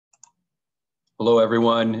Hello,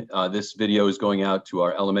 everyone. This video is going out to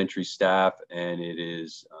our elementary staff, and it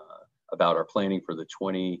is about our planning for the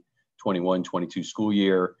 2021-22 school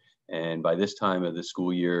year. And by this time of the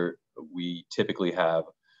school year, we typically have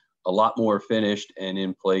a lot more finished and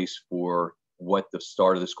in place for what the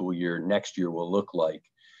start of the school year next year will look like.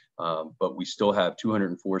 But we still have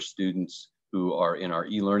 204 students who are in our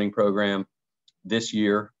e-learning program this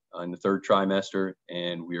year in the third trimester,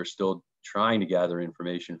 and we are still trying to gather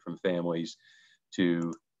information from families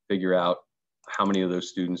to figure out how many of those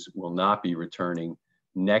students will not be returning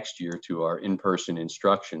next year to our in-person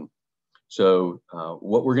instruction. So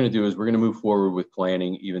what we're going to do is we're going to move forward with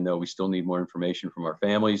planning, even though we still need more information from our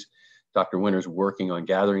families. Dr. Winter's working on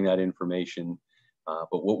gathering that information.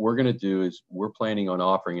 But what we're going to do is we're planning on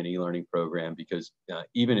offering an e-learning program, because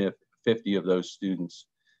even if 50 of those students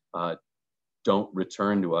don't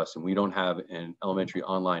return to us and we don't have an elementary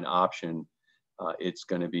online option, it's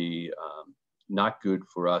going to be not good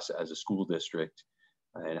for us as a school district,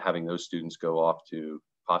 and having those students go off to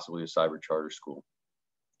possibly a cyber charter school.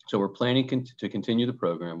 So we're planning to continue the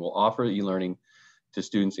program. We'll offer e-learning to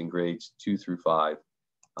students in grades 2 through 5.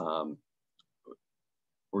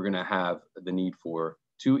 We're going to have the need for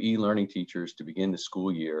 2 e-learning teachers to begin the school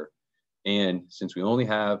year. And since we only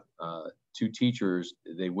have 2 teachers,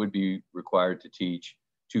 they would be required to teach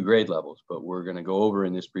 2 grade levels. But we're going to go over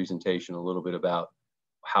in this presentation a little bit about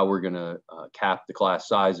how we're going to cap the class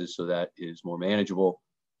sizes so that is more manageable,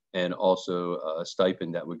 and also a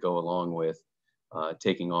stipend that would go along with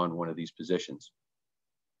taking on one of these positions.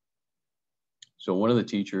 So one of the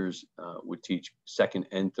teachers would teach 2nd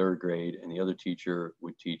and 3rd grade, and the other teacher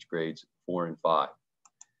would teach grades 4 and 5.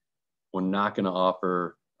 We're not going to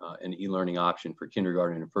offer an e-learning option for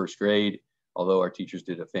kindergarten and 1st grade. Although our teachers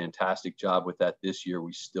did a fantastic job with that this year,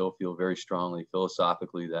 we still feel very strongly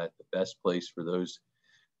philosophically that the best place for those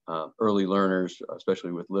early learners,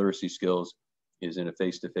 especially with literacy skills, is in a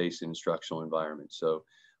face-to-face instructional environment. So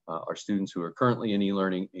our students who are currently in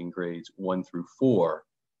e-learning in grades 1 through 4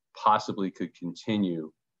 possibly could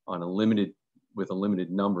continue on with a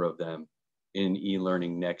limited number of them in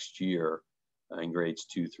e-learning next year in grades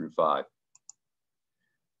 2 through 5.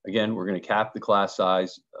 Again, we're going to cap the class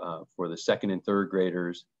size for the 2nd and 3rd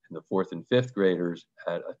graders and the 4th and 5th graders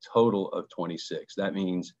at a total of 26. That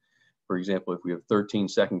means, for example, if we have 13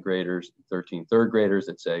 2nd graders, 13 3rd graders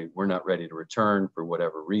that say we're not ready to return for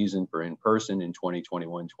whatever reason for in-person in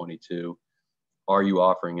 2021-22, are you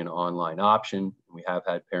offering an online option? We have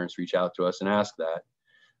had parents reach out to us and ask that.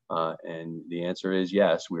 And the answer is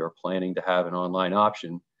yes, we are planning to have an online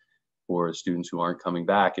option for students who aren't coming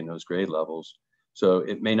back in those grade levels. So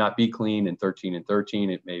it may not be clean in 13 and 13,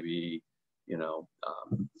 it may be,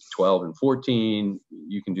 12 and 14,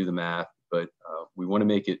 you can do the math, but we want to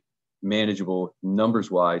make it manageable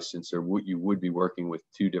numbers-wise, since you would be working with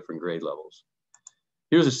 2 different grade levels.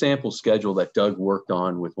 Here's a sample schedule that Doug worked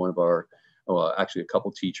on with one of our, actually a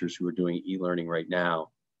couple teachers who are doing e-learning right now.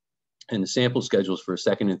 And the sample schedule is for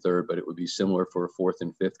 2nd and 3rd, but it would be similar for a 4th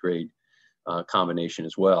and 5th grade combination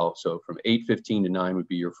as well. So from 8:15 to 9 would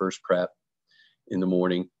be your first prep in the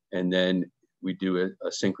morning, and then we do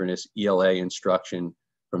a synchronous ELA instruction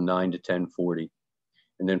from 9 to 10:40.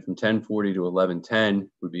 And then from 10:40 to 11:10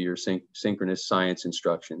 would be your synchronous science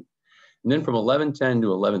instruction. And then from 11:10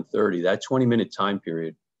 to 11:30, that 20-minute time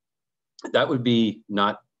period, that would be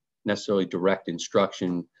not necessarily direct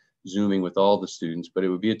instruction, Zooming with all the students, but it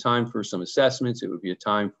would be a time for some assessments. It would be a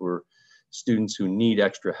time for students who need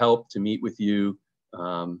extra help to meet with you,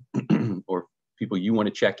 or people you want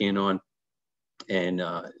to check in on. And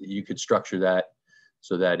you could structure that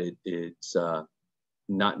so that it's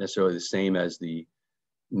not necessarily the same as the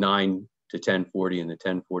 9 to 10:40 and the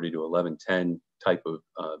 10:40 to 11:10 type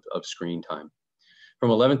of screen time. From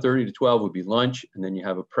 11:30 to 12 would be lunch, and then you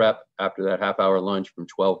have a prep after that half-hour lunch from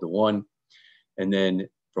 12 to 1. And then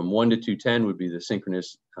from 1 to 2:10 would be the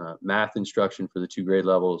synchronous math instruction for the 2 grade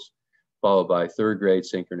levels, followed by 3rd grade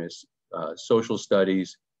synchronous social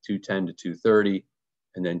studies, 2:10 to 2:30.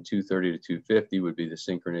 And then 2:30 to 2:50 would be the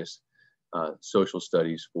synchronous social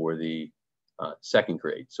studies for the 2nd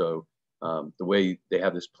grade. So the way they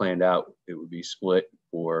have this planned out, it would be split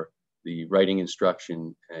for the writing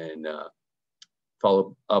instruction, and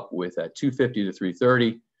followed up with at 2:50 to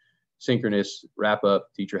 3:30, synchronous wrap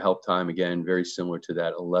up teacher help time, again, very similar to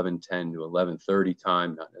that 11:10 to 11:30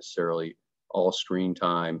 time, not necessarily all screen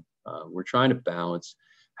time. We're trying to balance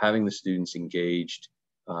having the students engaged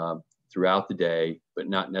throughout the day, but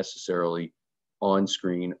not necessarily on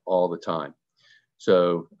screen all the time.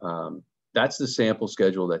 So that's the sample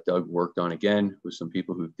schedule that Doug worked on, again, with some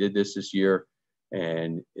people who did this year.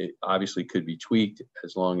 And it obviously could be tweaked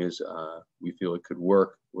as long as we feel it could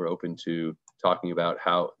work. We're open to talking about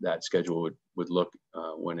how that schedule would look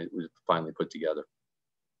when it was finally put together.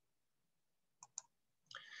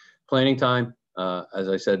 Planning time, as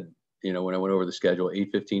I said, when I went over the schedule,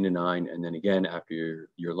 8:15 to 9, and then again after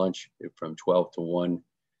your lunch from 12 to 1.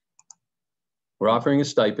 We're offering a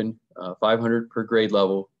stipend, $500 per grade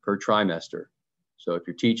level per trimester. So if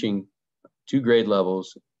you're teaching 2 grade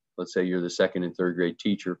levels, let's say you're the 2nd and 3rd grade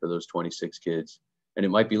teacher for those 26 kids, and it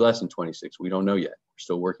might be less than 26. We don't know yet. We're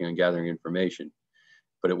still working on gathering information,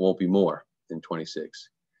 but it won't be more than 26.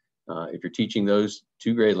 If you're teaching those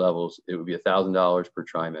 2 grade levels, it would be $1,000 per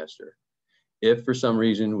trimester. If for some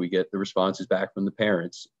reason we get the responses back from the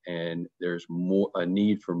parents and there's a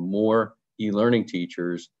need for more e-learning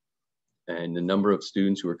teachers and the number of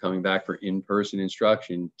students who are coming back for in-person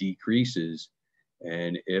instruction decreases,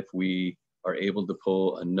 and if we are able to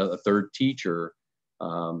pull a 3rd teacher,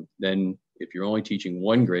 then if you're only teaching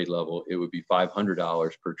 1 grade level, it would be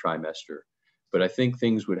 $500 per trimester. But I think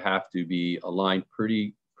things would have to be aligned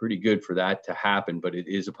pretty good for that to happen, but it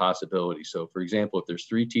is a possibility. So for example, if there's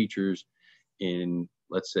 3 teachers in,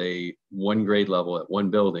 let's say, 1 grade level at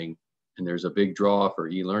 1 building, and there's a big draw for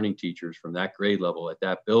e-learning teachers from that grade level at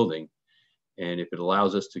that building, and if it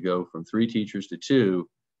allows us to go from 3 teachers to 2,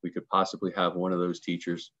 we could possibly have one of those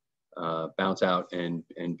teachers bounce out and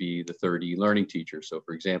be the 3rd e-learning teacher. So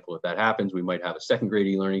for example, if that happens, we might have a 2nd grade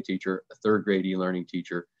e-learning teacher, a 3rd grade e-learning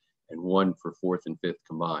teacher, and 1 for 4th and 5th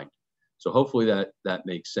combined. So hopefully that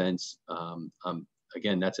makes sense.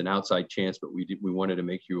 Again, that's an outside chance, but we wanted to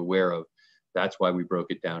make you aware of. That's why we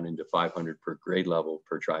broke it down into $500 per grade level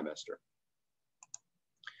per trimester.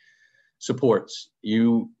 Supports.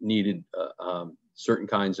 You needed certain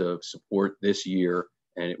kinds of support this year,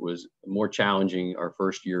 and it was more challenging our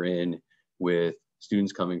first year in with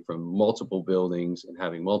students coming from multiple buildings and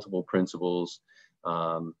having multiple principals.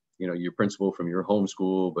 Your principal from your home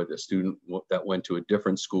school, but a student that went to a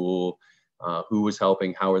different school, who was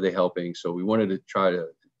helping, how are they helping? So we wanted to try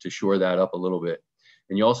to shore that up a little bit.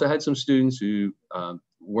 And you also had some students who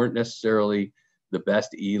weren't necessarily the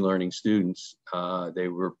best e-learning students. They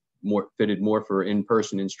were fitted more for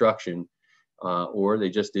in-person instruction, or they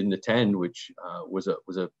just didn't attend, which was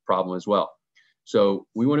a problem as well. So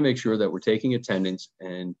we want to make sure that we're taking attendance,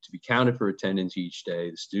 and to be counted for attendance each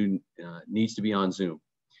day, the student needs to be on Zoom.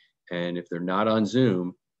 And if they're not on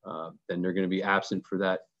Zoom, then they're going to be absent for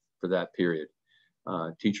that period.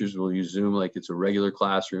 Teachers will use Zoom like it's a regular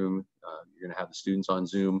classroom. You're going to have the students on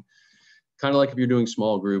Zoom, kind of like if you're doing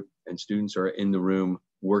small group and students are in the room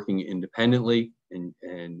working independently. And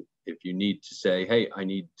if you need to say, hey, I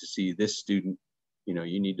need to see this student,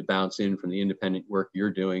 you need to bounce in from the independent work you're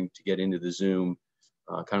doing to get into the Zoom,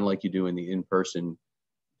 kind of like you do in the in-person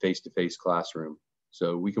face-to-face classroom.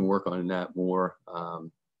 So we can work on that more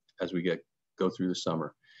as we go through the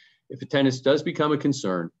summer. If attendance does become a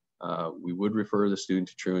concern, we would refer the student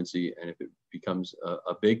to truancy, and if it becomes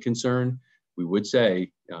a big concern, we would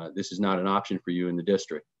say this is not an option for you in the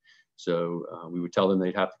district. So we would tell them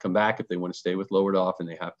they'd have to come back if they want to stay with lowered off, and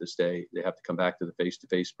they have to come back to the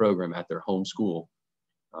face-to-face program at their home school.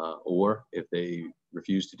 Or if they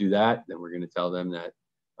refuse to do that, then we're going to tell them that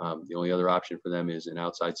the only other option for them is an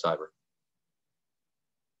outside cyber.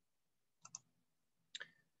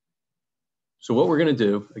 So what we're going to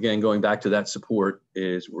do, again, going back to that support,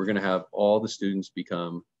 is we're going to have all the students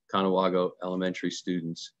become Conewago Elementary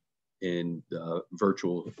students in the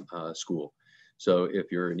virtual school. So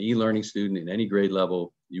if you're an e-learning student in any grade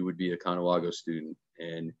level, you would be a Conewago student.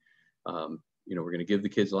 And, we're going to give the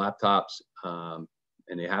kids laptops,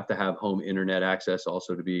 and they have to have home internet access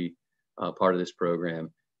also to be part of this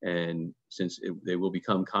program. And since they will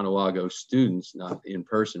become Conewago students, not in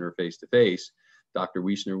person or face-to-face, Dr.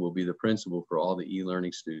 Wiesner will be the principal for all the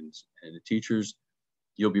e-learning students. And the teachers,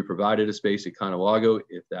 you'll be provided a space at Conewago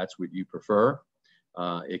if that's what you prefer.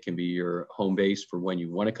 It can be your home base for when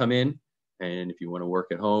you want to come in. And if you want to work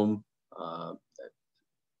at home,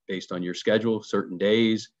 based on your schedule, certain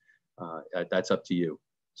days, that's up to you.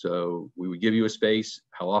 So we would give you a space.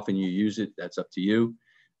 How often you use it, that's up to you.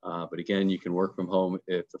 But again, you can work from home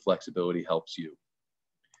if the flexibility helps you.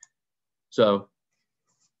 So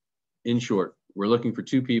in short, we're looking for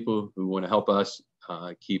 2 people who want to help us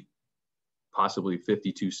keep possibly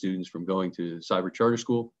 52 students from going to cyber charter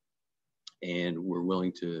school. And we're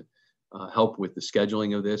willing to help with the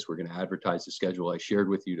scheduling of this. We're going to advertise the schedule I shared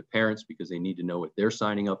with you to parents because they need to know what they're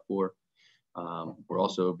signing up for. We're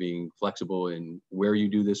also being flexible in where you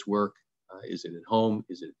do this work. Is it at home?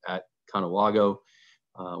 Is it at Conewago?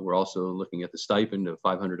 We're also looking at the stipend of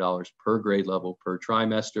 $500 per grade level per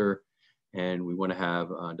trimester. And we want to have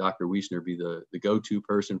Dr. Wiesner be the go-to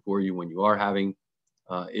person for you when you are having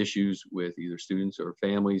issues with either students or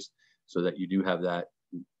families, so that you do have that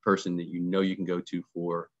person that you know you can go to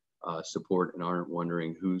for support and aren't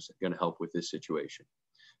wondering who's going to help with this situation.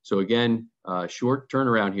 So again, short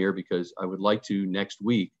turnaround here, because I would like to next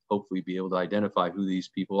week hopefully be able to identify who these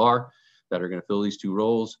people are that are going to fill these two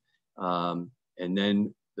roles. And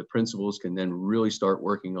then the principals can then really start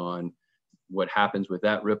working on what happens with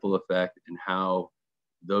that ripple effect and how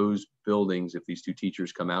those buildings, if these two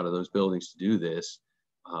teachers come out of those buildings to do this,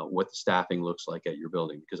 what the staffing looks like at your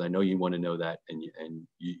building, because I know you want to know that, and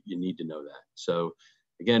you need to know that. So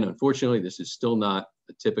again, unfortunately, this is still not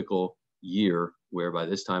a typical year where by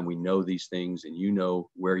this time we know these things and you know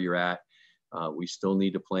where you're at. We still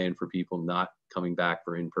need to plan for people not coming back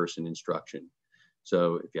for in-person instruction.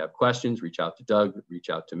 So if you have questions, reach out to Doug,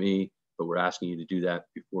 reach out to me, but we're asking you to do that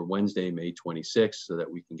before Wednesday, May 26th, so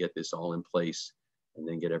that we can get this all in place and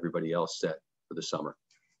then get everybody else set for the summer.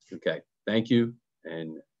 Okay, thank you.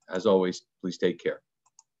 And as always, please take care.